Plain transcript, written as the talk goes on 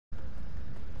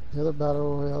The other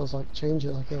battle royales like change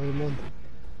it like every month.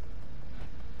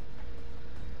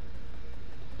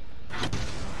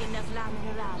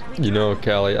 You know,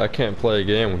 Callie, I can't play a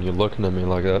game when you're looking at me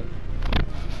like that.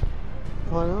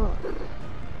 Why not?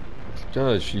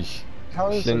 Because she's How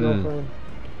is the saying girlfriend?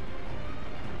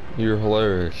 you're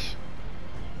hilarious.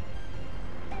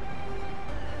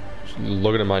 She's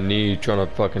looking at my knee, trying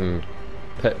to fucking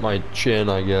pet my chin,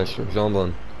 I guess, or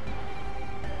something.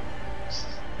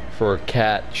 For a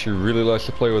cat, she really likes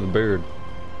to play with a beard.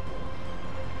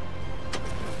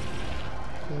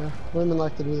 Yeah, women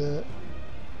like to do that.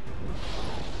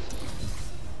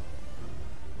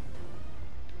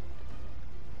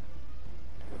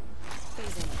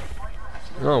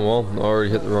 Oh well, I already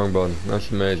hit the wrong button.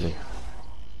 That's amazing.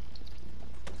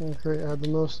 Okay, great, add the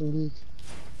motion beak.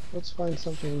 Let's find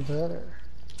something better.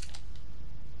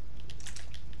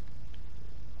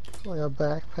 Like a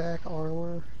backpack,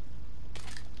 armor.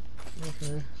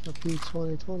 Okay, a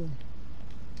P2020.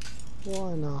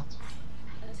 Why not?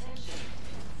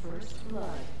 First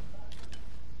blood.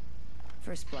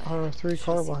 First blood. R3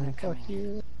 carbine, fuck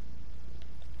you.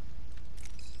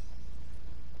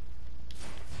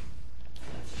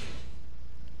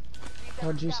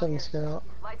 G7 scout.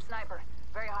 Light sniper.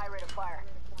 Very high rate of fire.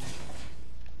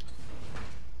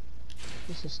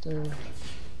 This is stairs.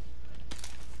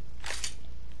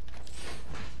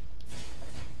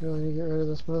 Really need to get rid of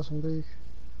this motion beak.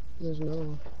 There's another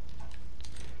one.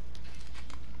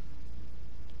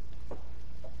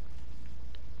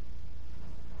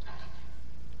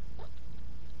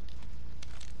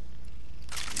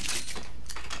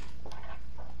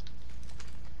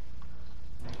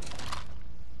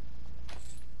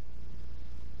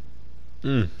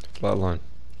 Flatline.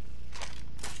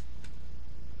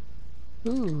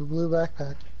 Ooh, blue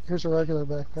backpack. Here's a regular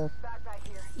backpack. Backpack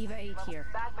here. Eva 8 here.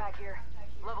 Backpack here.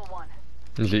 Level 1.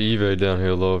 There's the eBay down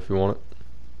here low if you want it.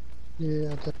 Yeah,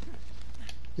 I'll get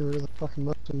rid of the fucking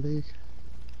motion beak.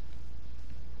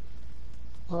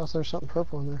 Oh, there's something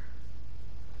purple in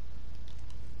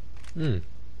there.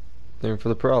 Thing for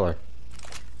the Prowler.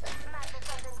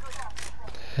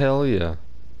 Hell yeah.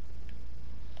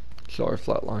 Sorry,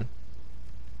 Flatline.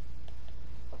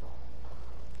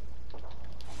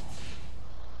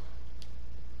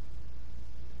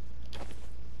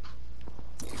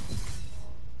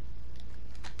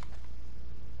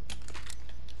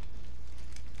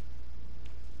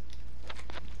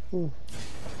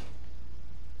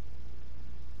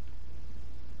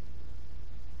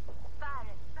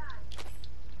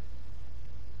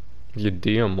 You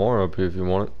DM more up here if you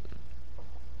want it.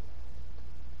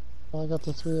 I got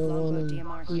the 301 Longbow and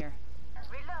DMR here.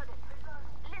 Reloaded.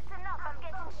 Listen up, I'm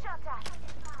getting shot at.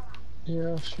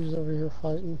 yeah, she's over here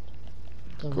fighting.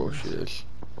 Of course she is.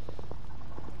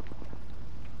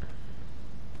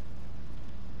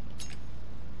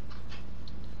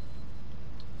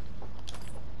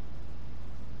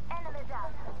 Enemy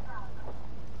down.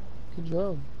 Good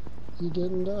job. You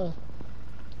didn't die.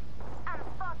 I'm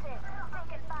spotted.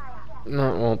 Taking fire.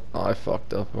 No, well, I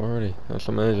fucked up already. That's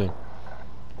amazing.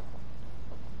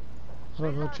 I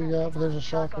don't know what you got, but there's a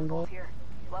shotgun bolt. Here.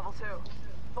 Level 2.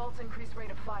 Bolts increased rate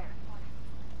of fire.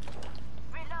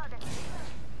 Reloaded.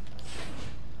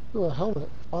 Ooh, a helmet,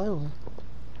 finally.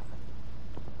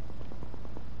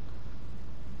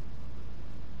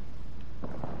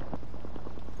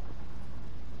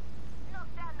 Knock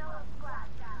down the whole squad.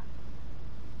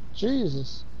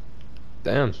 Jesus.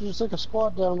 Damn. She just took a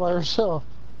squad down by herself.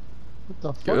 What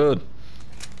the fuck? Good.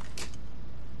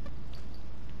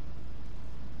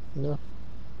 No.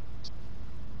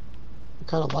 I'm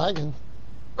kind of lagging.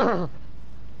 Just a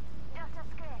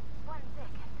screen. 1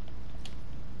 second.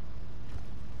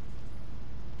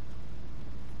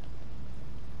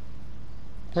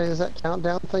 Hey, is that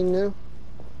countdown thing new?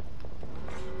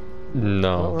 I don't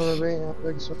No, remember being a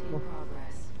big circle.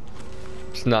 Progress.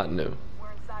 it's not new.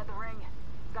 We're inside the ring.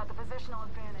 Got the positional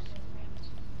advantage.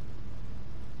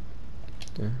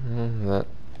 That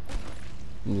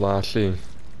lassie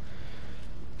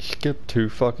skipped 2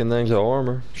 fucking things of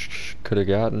armor. Could have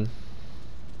gotten.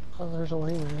 Oh, there's a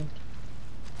wingman.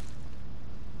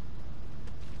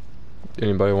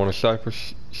 Anybody want a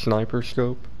sniper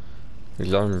scope?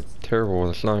 Because I'm terrible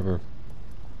with a sniper.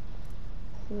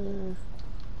 Eh,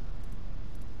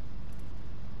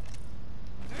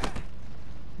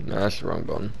 Nah, that's the wrong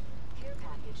button. Care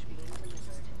package being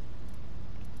released.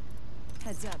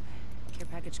 Heads up. Care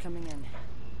package coming in.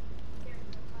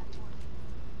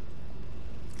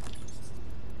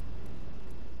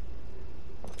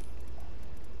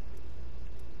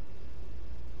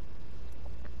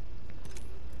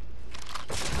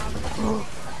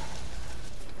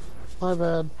 my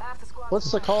bad. Half the squad What's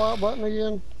the call out button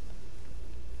again?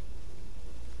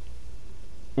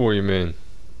 What do you mean?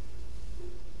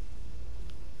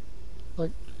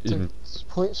 Like, In to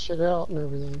point shit out and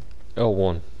everything.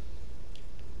 L1.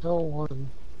 L1.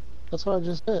 That's what I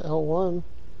just hit, L1.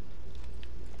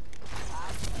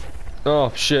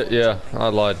 Oh shit, yeah, I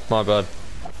lied. My bad.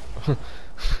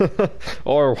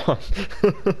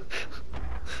 R1.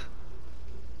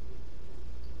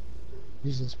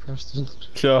 Jesus, Preston.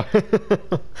 Yeah.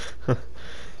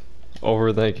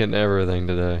 Overthinking everything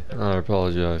today. I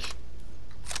apologize.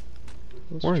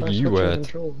 Let's Where are try you switching at?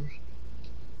 controllers.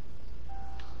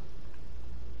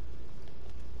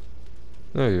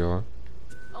 There you are.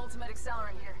 Ultimate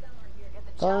accelerant here. Get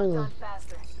the job Finally. done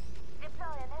faster.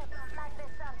 Deploying help. Might be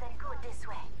something good this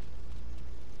way.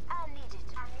 I need it.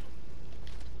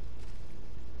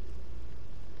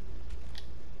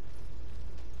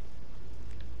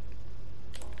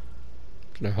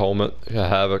 A helmet, a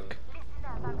havoc. Listen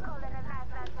up. I'm calling a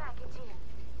lifeline package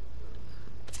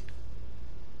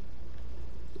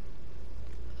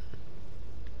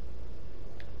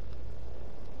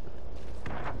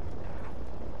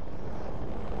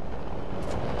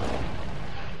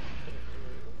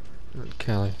in.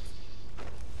 Kelly.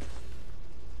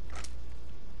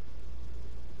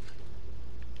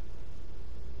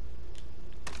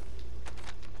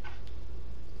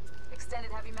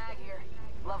 Extended heavy mag here.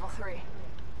 Level 3.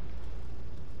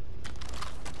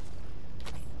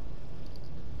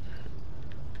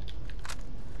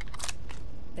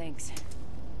 Thanks.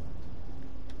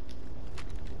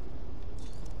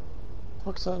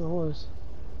 What's that noise?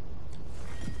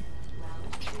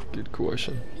 Good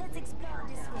question. Let's explore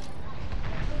this way.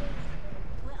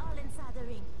 We're all inside the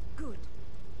ring. Good.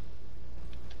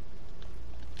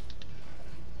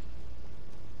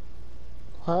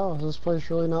 Wow, is this place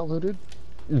really not looted?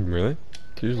 Really?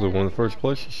 It's usually one of the first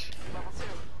places. Level 2.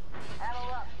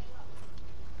 Ammo up.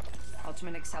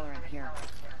 Ultimate accelerant here.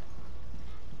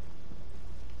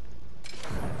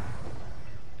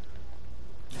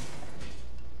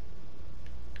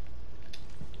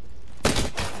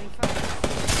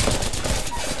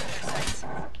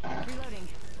 Reloading.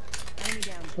 Enemy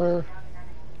down. Where?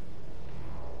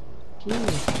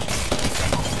 Jeez.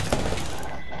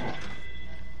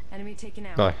 Enemy taken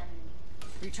out. Hi.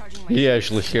 Recharging my He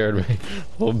actually scared me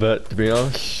a little bit, to be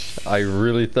honest. I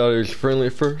really thought he was friendly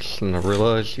at first, and I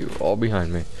realized you were all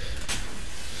behind me.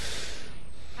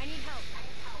 I need help.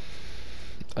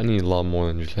 I need a lot more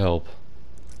than just help.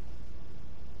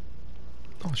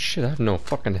 Oh shit, I have no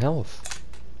fucking health.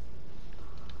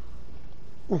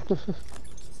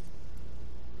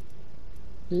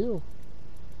 Ew.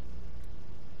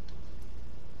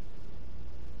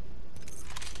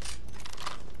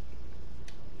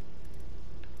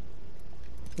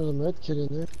 There's a med kit in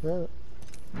there. Right.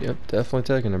 Yep, definitely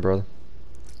taking it, brother.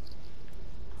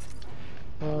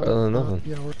 Better than nothing.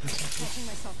 Yeah, we're consistent. Catching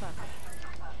myself up.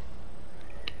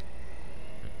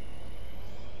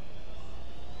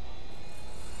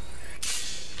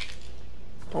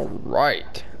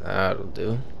 Alright, that'll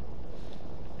do.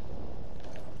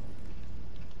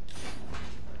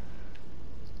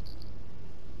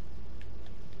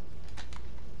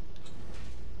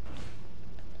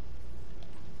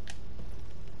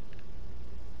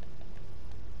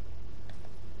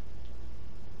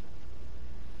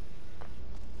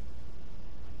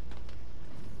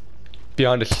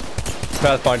 Behind us.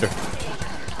 Pathfinder.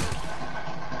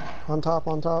 On top,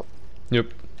 on top. Yep.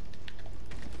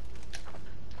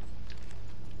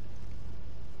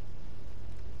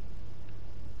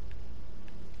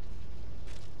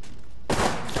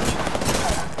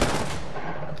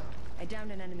 I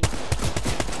downed an enemy.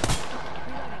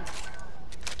 Reloading.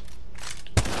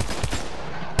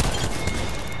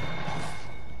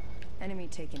 Enemy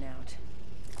taken out.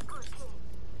 Good kill.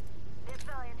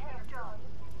 Deploying help drone.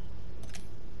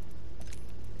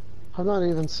 I've not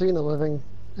even seen a living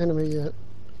enemy yet.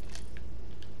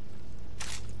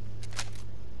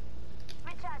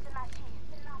 Recharging my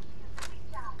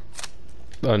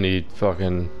shield. I need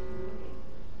fucking...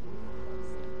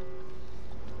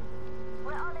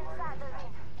 We're all inside the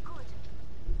ring. Good.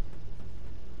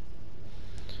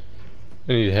 I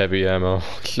need heavy ammo.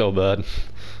 So bad.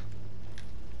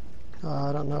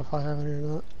 I don't know if I have any or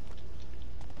not.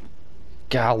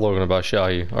 God, Logan, if I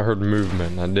shot you. I heard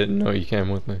movement. I didn't know you came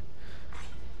with me.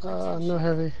 No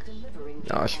heavy. Delivering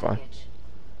No, it's fine. package.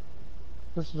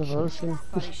 This is devotion.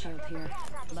 Body shield here.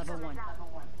 Level 1.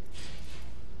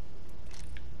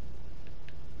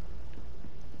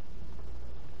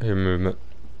 I hear movement.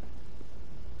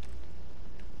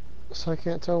 So I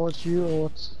can't tell what's you or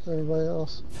what's everybody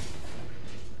else.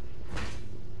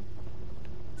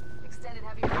 Extended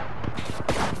heavy.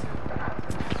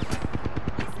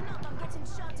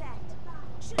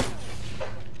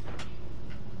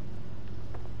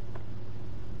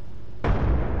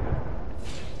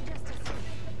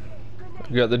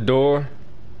 We got the door.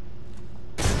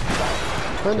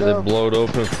 Did Window. it blow it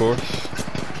open, of course?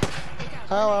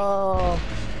 Hello.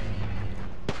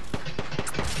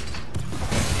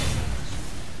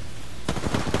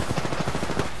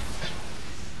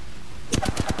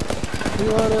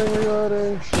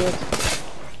 Reloading, shit.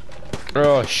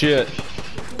 Oh shit.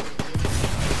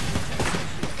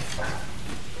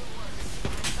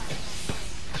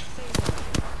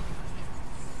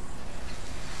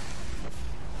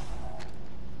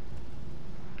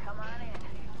 Come on in.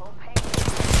 Full pay.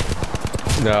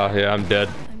 No, yeah, I'm dead.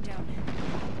 I'm down.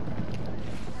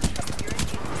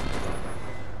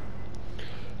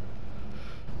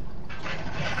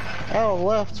 Oh,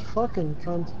 left. Fucking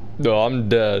cunt. No, I'm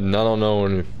dead, and I don't know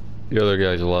when the other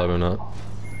guy's alive or not.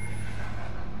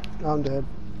 I'm dead.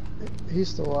 He's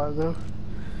still alive though.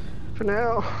 For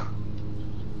now.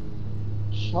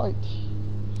 Shite.